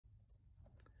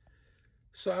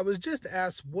So I was just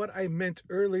asked what I meant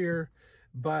earlier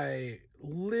by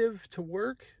live to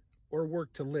work or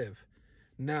work to live.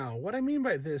 Now, what I mean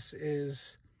by this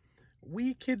is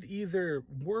we could either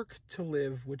work to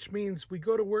live, which means we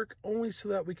go to work only so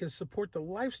that we can support the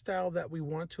lifestyle that we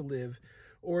want to live,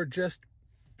 or just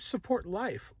support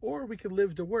life, or we could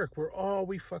live to work, where all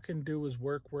we fucking do is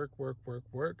work, work, work, work,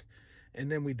 work,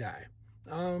 and then we die.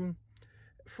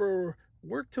 For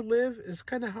work to live is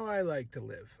kind of how I like to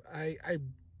live. I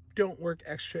don't work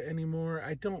extra anymore.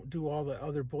 I don't do all the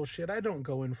other bullshit. I don't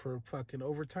go in for fucking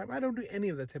overtime. I don't do any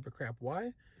of that type of crap.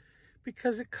 Why?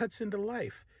 Because it cuts into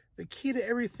life. The key to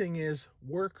everything is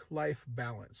work-life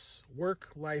balance.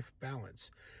 Work-life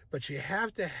balance. But you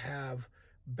have to have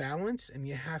balance and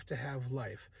you have to have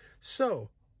life. So,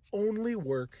 only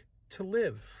work to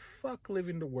live. Fuck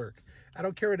living to work. I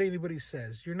don't care what anybody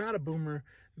says. You're not a boomer.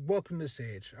 Welcome to this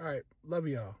age. All right. Love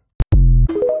y'all.